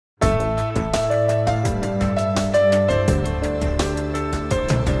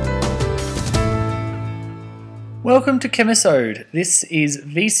Welcome to Chemisode. This is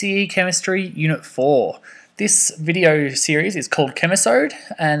VCE Chemistry Unit 4. This video series is called Chemisode,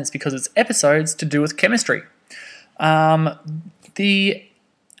 and it's because it's episodes to do with chemistry. As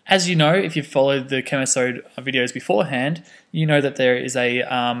you know, if you've followed the Chemisode videos beforehand, you know that there is a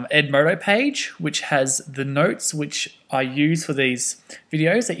Edmodo page which has the notes which I use for these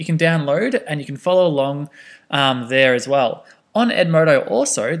videos that you can download and you can follow along there as well. On Edmodo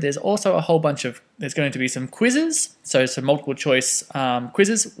also, there's also a whole bunch of, there's going to be some quizzes, so some multiple choice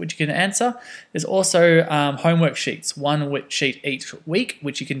quizzes which you can answer. There's also homework sheets, one sheet each week,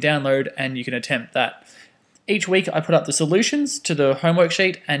 which you can download and you can attempt that. Each week I put up the solutions to the homework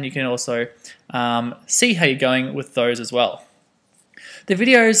sheet and you can also see how you're going with those as well. The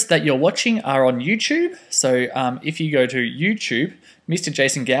videos that you're watching are on YouTube, so if you go to YouTube, Mr.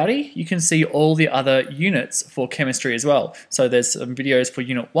 Jason Gowdy, you can see all the other units for chemistry as well. So there's some videos for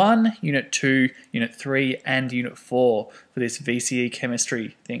Unit 1, Unit 2, Unit 3 and Unit 4 for this VCE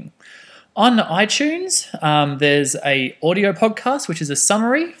chemistry thing. On iTunes, there's a audio podcast, which is a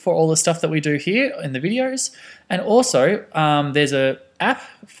summary for all the stuff that we do here in the videos. And also, there's an app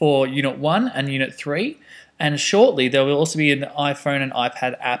for Unit 1 and Unit 3. And shortly, there will also be an iPhone and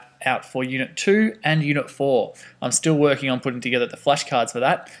iPad app out for Unit 2 and Unit 4. I'm still working on putting together the flashcards for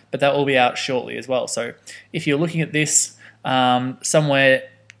that, but that will be out shortly as well. So if you're looking at this somewhere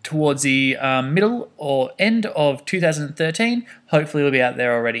towards the middle or end of 2013, hopefully it'll be out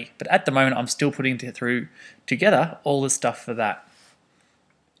there already. But at the moment, I'm still putting together all the stuff for that.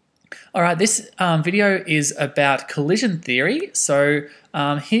 Alright, this video is about collision theory. So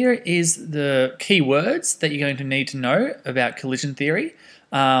here is the key words that you're going to need to know about collision theory.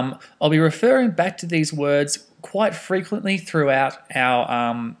 I'll be referring back to these words quite frequently throughout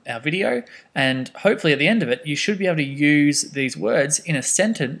our video, and hopefully at the end of it you should be able to use these words in a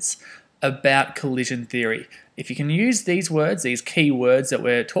sentence about collision theory. If you can use these words, these key words that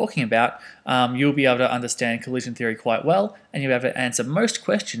we're talking about, you'll be able to understand collision theory quite well, and you'll be able to answer most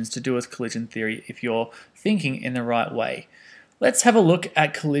questions to do with collision theory if you're thinking in the right way. Let's have a look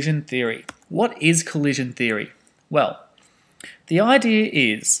at collision theory. What is collision theory? Well, the idea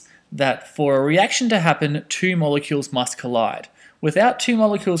is that for a reaction to happen, two molecules must collide. Without two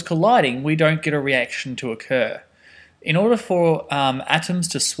molecules colliding, we don't get a reaction to occur. In order for atoms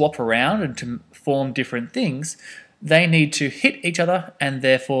to swap around and to form different things, they need to hit each other, and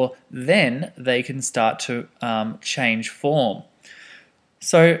therefore then they can start to change form.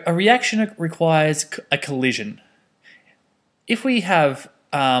 So a reaction requires a collision. If we have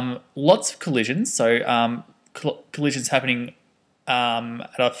lots of collisions, so collisions happening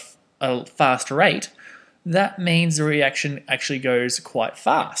at a fast rate, that means the reaction actually goes quite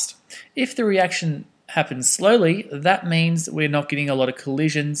fast. If the reaction happens slowly, that means we're not getting a lot of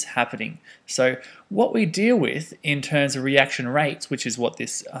collisions happening. So what we deal with in terms of reaction rates, which is what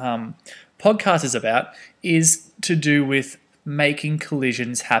this podcast is about, is to do with making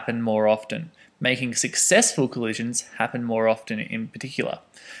collisions happen more often, making successful collisions happen more often in particular.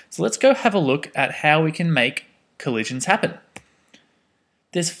 So let's go have a look at how we can make collisions happen.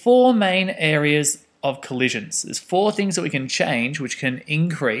 There's four main areas of collisions. There's four things that we can change which can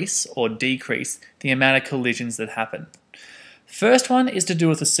increase or decrease the amount of collisions that happen. First one is to do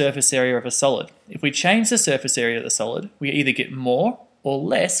with the surface area of a solid. If we change the surface area of the solid, we either get more or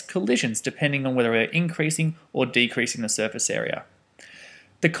less collisions depending on whether we're increasing or decreasing the surface area.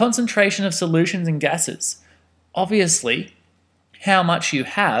 The concentration of solutions and gases. Obviously, how much you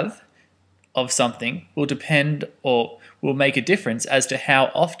have of something will depend or will make a difference as to how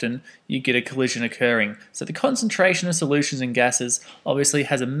often you get a collision occurring. So the concentration of solutions and gases obviously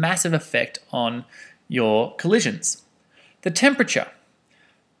has a massive effect on your collisions. The temperature.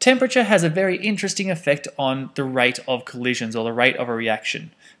 Temperature has a very interesting effect on the rate of collisions or the rate of a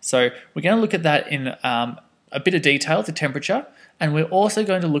reaction. So we're going to look at that in a bit of detail, the temperature, and we're also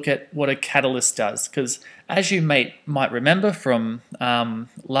going to look at what a catalyst does, because as you might remember from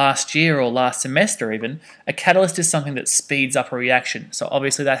last year or last semester even, a catalyst is something that speeds up a reaction. So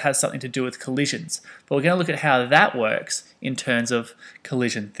obviously that has something to do with collisions. But we're going to look at how that works in terms of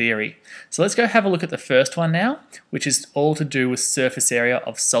collision theory. So let's go have a look at the first one now, which is all to do with surface area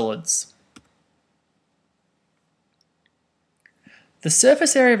of solids. The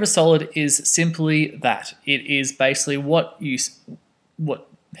surface area of a solid is simply that. It is basically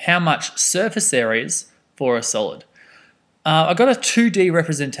how much surface area is for a solid. I've got a 2D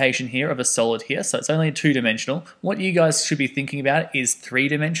representation here of a solid here, so it's only two-dimensional. What you guys should be thinking about is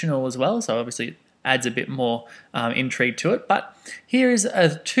three-dimensional as well, so obviously it adds a bit more intrigue to it. But here is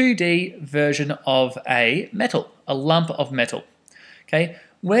a 2D version of a metal, a lump of metal. Okay,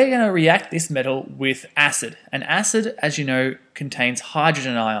 We're going to react this metal with acid. And acid, as you know, contains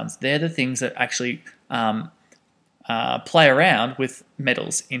hydrogen ions. They're the things that actually play around with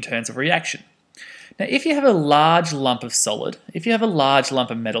metals in terms of reaction. Now, if you have a large lump of solid, if you have a large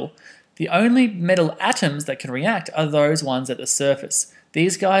lump of metal, the only metal atoms that can react are those ones at the surface.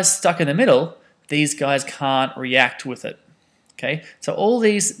 These guys stuck in the middle, these guys can't react with it. Okay, so all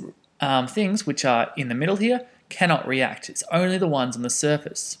these things which are in the middle here cannot react. It's only the ones on the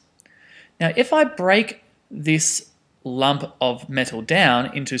surface. Now, if I break this lump of metal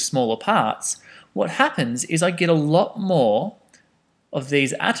down into smaller parts, what happens is I get a lot more of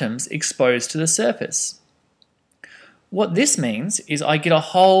these atoms exposed to the surface. What this means is I get a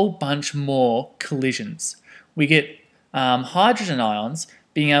whole bunch more collisions. We get hydrogen ions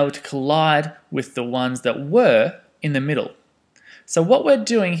being able to collide with the ones that were in the middle. So what we're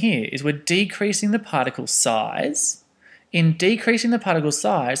doing here is we're decreasing the particle size. In decreasing the particle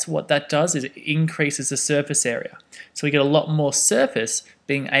size, what that does is it increases the surface area. So we get a lot more surface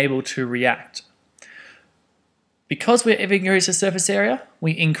being able to react. Because we increase the surface area,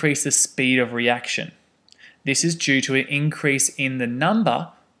 we increase the speed of reaction. This is due to an increase in the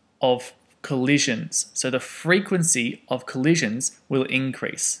number of collisions. So the frequency of collisions will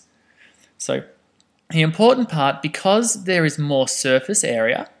increase. So the important part, because there is more surface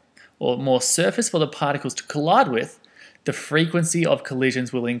area, or more surface for the particles to collide with, the frequency of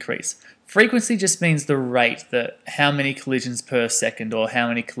collisions will increase. Frequency just means the rate, how many collisions per second or how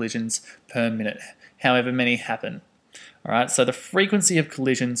many collisions per minute, however many happen. All right, so the frequency of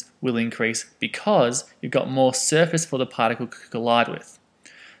collisions will increase because you've got more surface for the particle to collide with.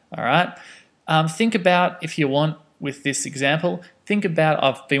 All right, think about, if you want, with this example, think about,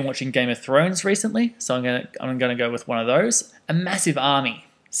 I've been watching Game of Thrones recently, so I'm gonna go with one of those. A massive army.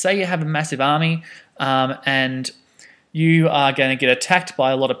 Say you have a massive army and you are going to get attacked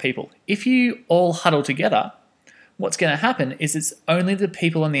by a lot of people. If you all huddle together, what's going to happen is it's only the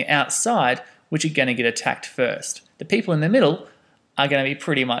people on the outside which are going to get attacked first. The people in the middle are going to be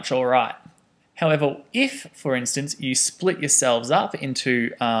pretty much all right. However, if, for instance, you split yourselves up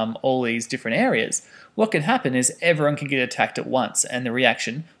into all these different areas, what can happen is everyone can get attacked at once, and the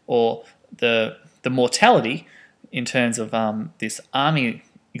reaction, or the mortality in terms of this army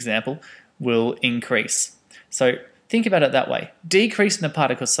example, will increase. So think about it that way. Decreasing the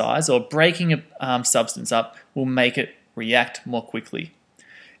particle size or breaking a substance up will make it react more quickly.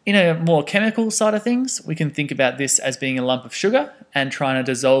 In a more chemical side of things, we can think about this as being a lump of sugar and trying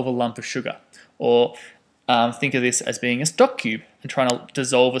to dissolve a lump of sugar. Or think of this as being a stock cube and trying to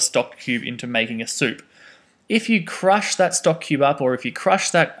dissolve a stock cube into making a soup. If you crush that stock cube up, or if you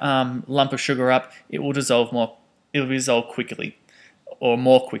crush that lump of sugar up, it will dissolve more. It will dissolve quickly, or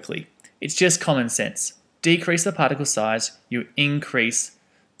more quickly. It's just common sense. Decrease the particle size, you increase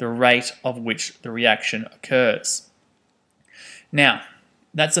the rate of which the reaction occurs. Now,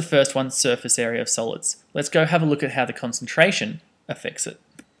 that's the first one, surface area of solids. Let's go have a look at how the concentration affects it.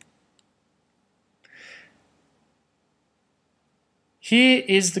 Here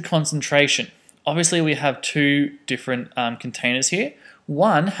is the concentration. Obviously, we have two different containers here.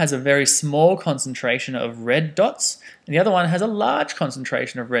 One has a very small concentration of red dots, and the other one has a large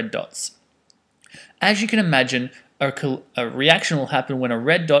concentration of red dots. As you can imagine, a reaction will happen when a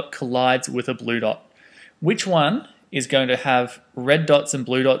red dot collides with a blue dot. Which one is going to have red dots and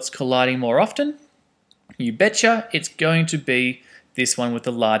blue dots colliding more often? You betcha it's going to be this one with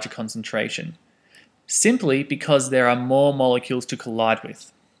the larger concentration. Simply because there are more molecules to collide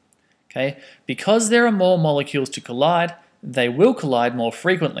with. Okay? Because there are more molecules to collide, they will collide more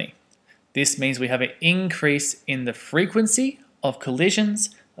frequently. This means we have an increase in the frequency of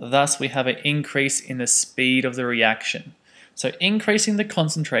collisions, thus we have an increase in the speed of the reaction. So increasing the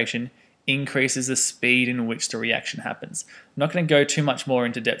concentration increases the speed in which the reaction happens. I'm not going to go too much more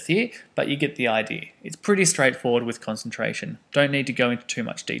into depth here, but you get the idea. It's pretty straightforward with concentration. Don't need to go into too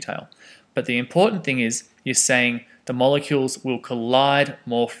much detail. But the important thing is you're saying the molecules will collide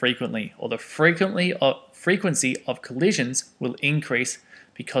more frequently, or the frequency of collisions will increase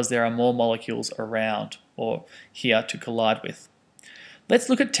because there are more molecules around or here to collide with. Let's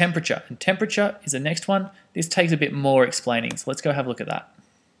look at temperature, and temperature is the next one. This takes a bit more explaining, so let's go have a look at that.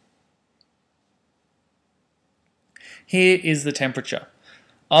 Here is the temperature.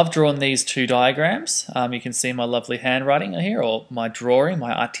 I've drawn these two diagrams. You can see my lovely handwriting here, or my drawing,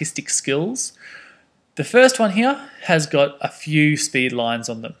 my artistic skills. The first one here has got a few speed lines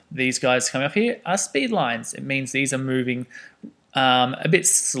on them. These guys coming up here are speed lines. It means these are moving a bit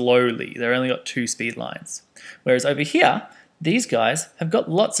slowly. They've only got 2 speed lines. Whereas over here, these guys have got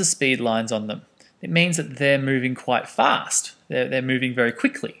lots of speed lines on them. it means that they're moving quite fast. They're moving very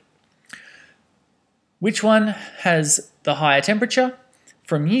quickly. Which one has the higher temperature?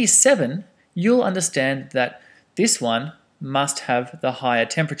 From year 7, you'll understand that this one must have the higher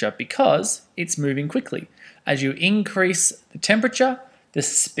temperature because it's moving quickly. As you increase the temperature, the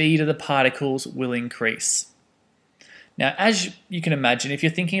speed of the particles will increase. Now, as you can imagine, if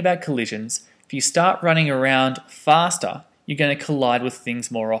you're thinking about collisions, if you start running around faster, you're going to collide with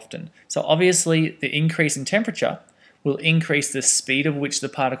things more often. So obviously, the increase in temperature will increase the speed of which the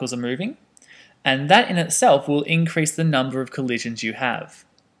particles are moving, and that in itself will increase the number of collisions you have.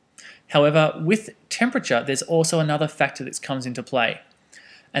 However, with temperature, there's also another factor that comes into play,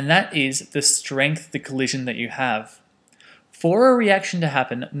 and that is the strength of the collision that you have. For a reaction to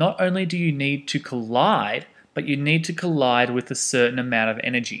happen, not only do you need to collide, but you need to collide with a certain amount of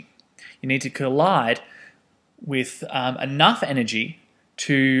energy. You need to collide with enough energy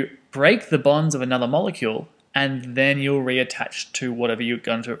to break the bonds of another molecule, and then you'll reattach to whatever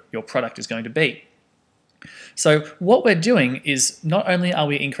your product is going to be. So what we're doing is not only are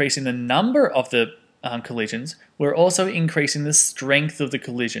we increasing the number of the collisions, we're also increasing the strength of the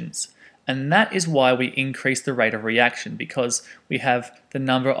collisions. And that is why we increase the rate of reaction, because we have the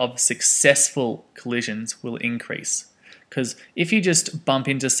number of successful collisions will increase. Because if you just bump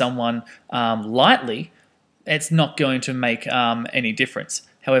into someone lightly, it's not going to make any difference.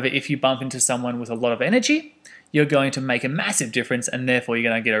 However, if you bump into someone with a lot of energy, you're going to make a massive difference, and therefore you're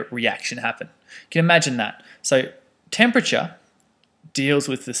going to get a reaction happen. You can imagine that. So temperature deals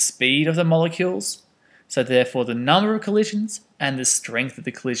with the speed of the molecules, so therefore the number of collisions and the strength of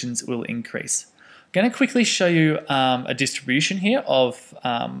the collisions will increase. I'm going to quickly show you a distribution here of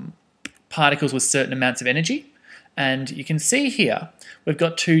particles with certain amounts of energy. And you can see here, we've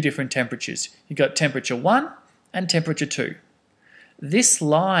got two different temperatures. You've got temperature 1 and temperature 2. This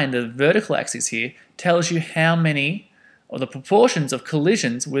line, the vertical axis here, tells you how many, or the proportions of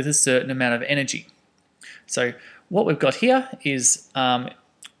collisions with a certain amount of energy. So what we've got here is,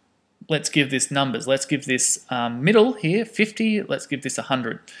 let's give this numbers. Let's give this middle here, 50, let's give this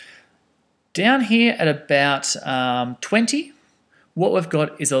 100. Down here at about 20, what we've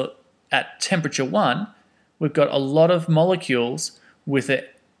got is at temperature 1, we've got a lot of molecules with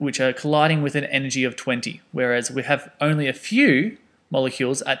it which are colliding with an energy of 20, whereas we have only a few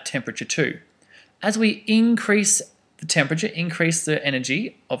molecules at temperature 2. As we increase the temperature, increase the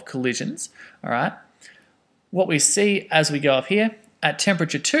energy of collisions, all right, what we see as we go up here, at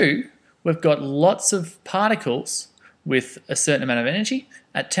temperature 2, we've got lots of particles with a certain amount of energy.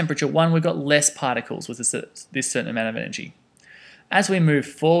 At temperature 1, we've got less particles with this certain amount of energy. As we move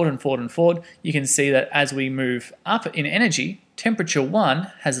forward and forward and forward, you can see that as we move up in energy, temperature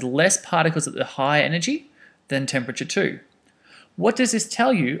 1 has less particles at the higher energy than temperature 2. What does this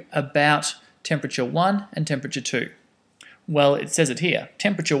tell you about temperature 1 and temperature 2? Well, it says it here.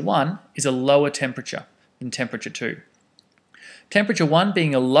 Temperature 1 is a lower temperature than temperature 2. Temperature 1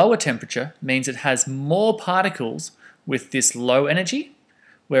 being a lower temperature means it has more particles with this low energy,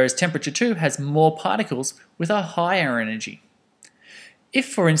 whereas temperature 2 has more particles with a higher energy. If,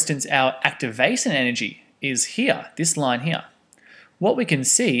 for instance, our activation energy is here, this line here, what we can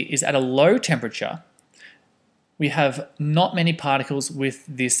see is at a low temperature, we have not many particles with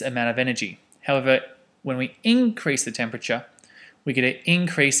this amount of energy. However, when we increase the temperature, we get an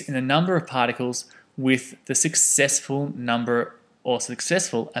increase in the number of particles with the successful number or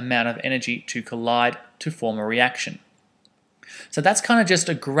successful amount of energy to collide to form a reaction. So that's kind of just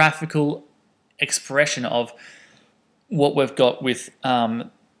a graphical expression of what we've got with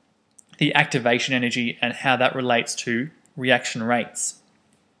the activation energy and how that relates to reaction rates.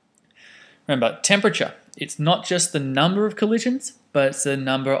 Remember, temperature, it's not just the number of collisions, but it's the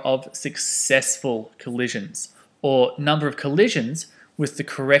number of successful collisions, or number of collisions with the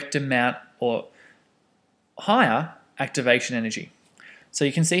correct amount or higher activation energy. So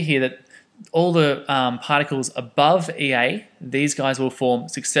you can see here that all the particles above EA, these guys will form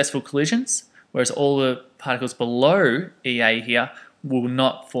successful collisions, whereas all the particles below EA here will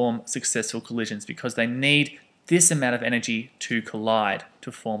not form successful collisions because they need this amount of energy to collide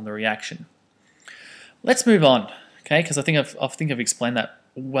to form the reaction. Let's move on, okay? Because I think I've explained that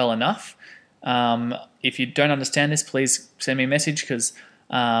well enough. If you don't understand this, please send me a message because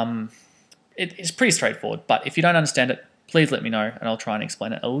it's pretty straightforward. But if you don't understand it, please let me know and I'll try and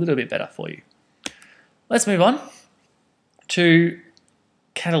explain it a little bit better for you. Let's move on to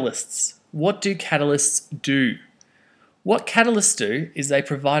catalysts. What do catalysts do? What catalysts do is they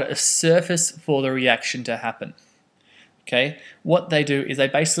provide a surface for the reaction to happen. Okay? What they do is they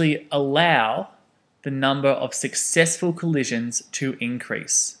basically allow the number of successful collisions to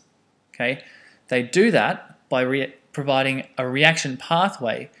increase. Okay? They do that by providing a reaction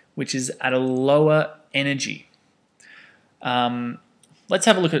pathway which is at a lower energy. Let's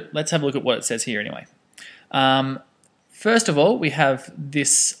have a look at what it says here anyway. First of all, we have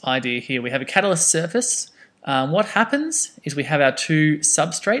this idea here. We have a catalyst surface. What happens is we have our two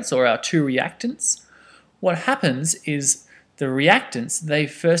substrates or our two reactants. What happens is the reactants, they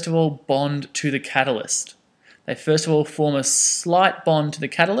first of all bond to the catalyst. They first of all form a slight bond to the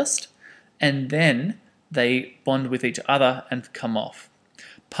catalyst, and then they bond with each other and come off.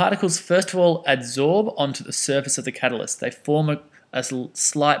 Particles first of all adsorb onto the surface of the catalyst. They form a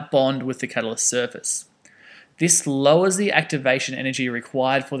slight bond with the catalyst surface. This lowers the activation energy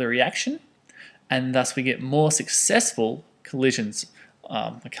required for the reaction, and thus we get more successful collisions.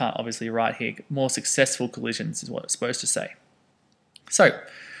 I can't obviously write here. More successful collisions is what it's supposed to say. So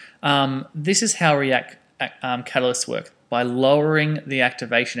this is how catalysts work, by lowering the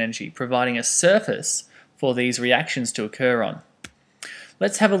activation energy, providing a surface for these reactions to occur on.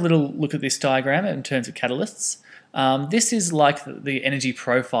 Let's have a little look at this diagram in terms of catalysts. This is like the energy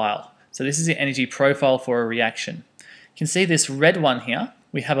profile. So this is the energy profile for a reaction. You can see this red one here,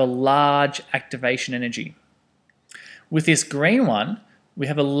 we have a large activation energy. With this green one, we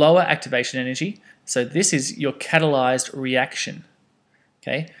have a lower activation energy. So this is your catalyzed reaction.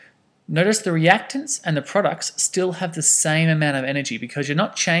 Okay. Notice the reactants and the products still have the same amount of energy because you're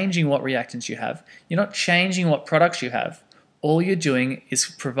not changing what reactants you have. You're not changing what products you have. All you're doing is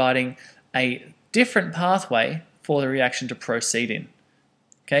providing a different pathway for the reaction to proceed in.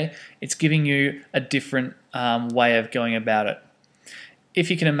 Okay? It's giving you a different way of going about it. If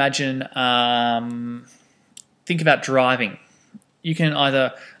you can imagine, think about driving. You can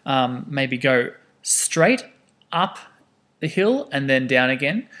either maybe go straight up the hill and then down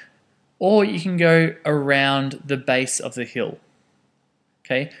again, or you can go around the base of the hill.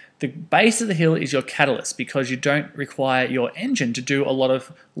 Okay? The base of the hill is your catalyst because you don't require your engine to do a lot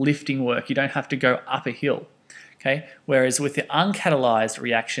of lifting work. You don't have to go up a hill. Okay? Whereas with the uncatalyzed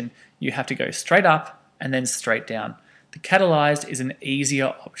reaction, you have to go straight up and then straight down. The catalyzed is an easier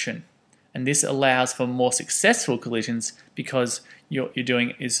option, and this allows for more successful collisions because what you're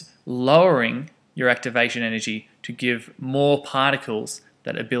doing is lowering your activation energy to give more particles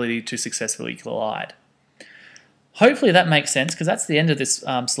that ability to successfully collide. Hopefully that makes sense, because that's the end of this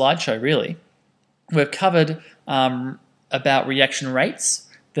slideshow really. We've covered about reaction rates.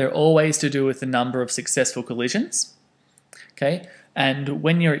 They're always to do with the number of successful collisions. Okay, and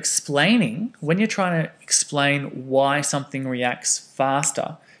when you're trying to explain why something reacts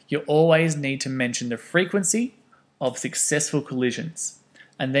faster, you always need to mention the frequency of successful collisions.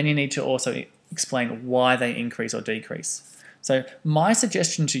 And then you need to also explain why they increase or decrease. So my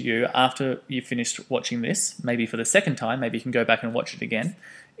suggestion to you after you've finished watching this, maybe for the second time, maybe you can go back and watch it again,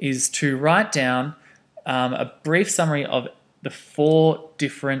 is to write down a brief summary of the 4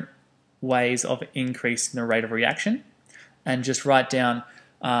 different ways of increasing the rate of reaction, and just write down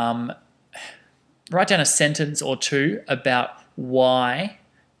a sentence or two about why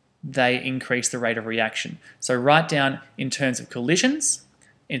they increase the rate of reaction. So write down in terms of collisions,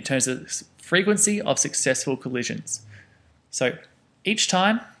 in terms of frequency of successful collisions. So each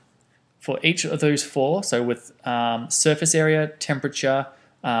time, for each of those 4, so with surface area, temperature,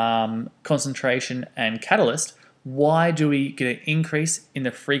 concentration, and catalyst, why do we get an increase in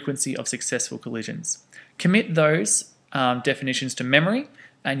the frequency of successful collisions? Commit those definitions to memory,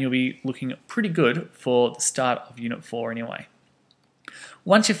 and you'll be looking pretty good for the start of Unit 4 anyway.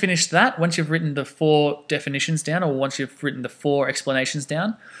 Once you've finished that, once you've written the 4 definitions down, or once you've written the 4 explanations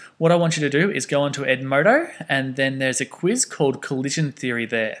down, what I want you to do is go onto Edmodo, and then there's a quiz called Collision Theory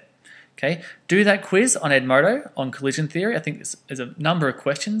there. Okay, do that quiz on Edmodo on collision theory. I think there's a number of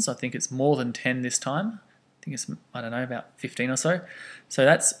questions. I think it's more than 10 this time. I think it's, I don't know, about 15 or so. So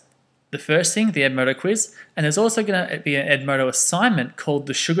that's the first thing, the Edmodo quiz. And there's also going to be an Edmodo assignment called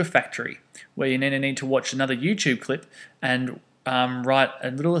the Sugar Factory, where you need to watch another YouTube clip and write a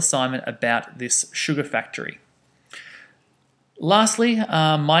little assignment about this sugar factory. Lastly,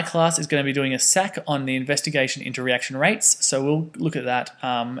 my class is going to be doing a SAC on the investigation into reaction rates, so we'll look at that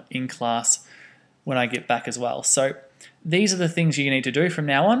in class when I get back as well. So these are the things you need to do from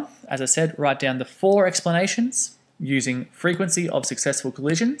now on. As I said, write down the 4 explanations using frequency of successful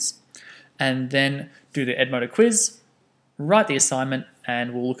collisions, and then do the Edmodo quiz, write the assignment,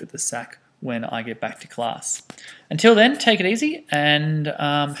 and we'll look at the SAC when I get back to class. Until then, take it easy and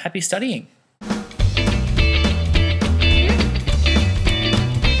happy studying.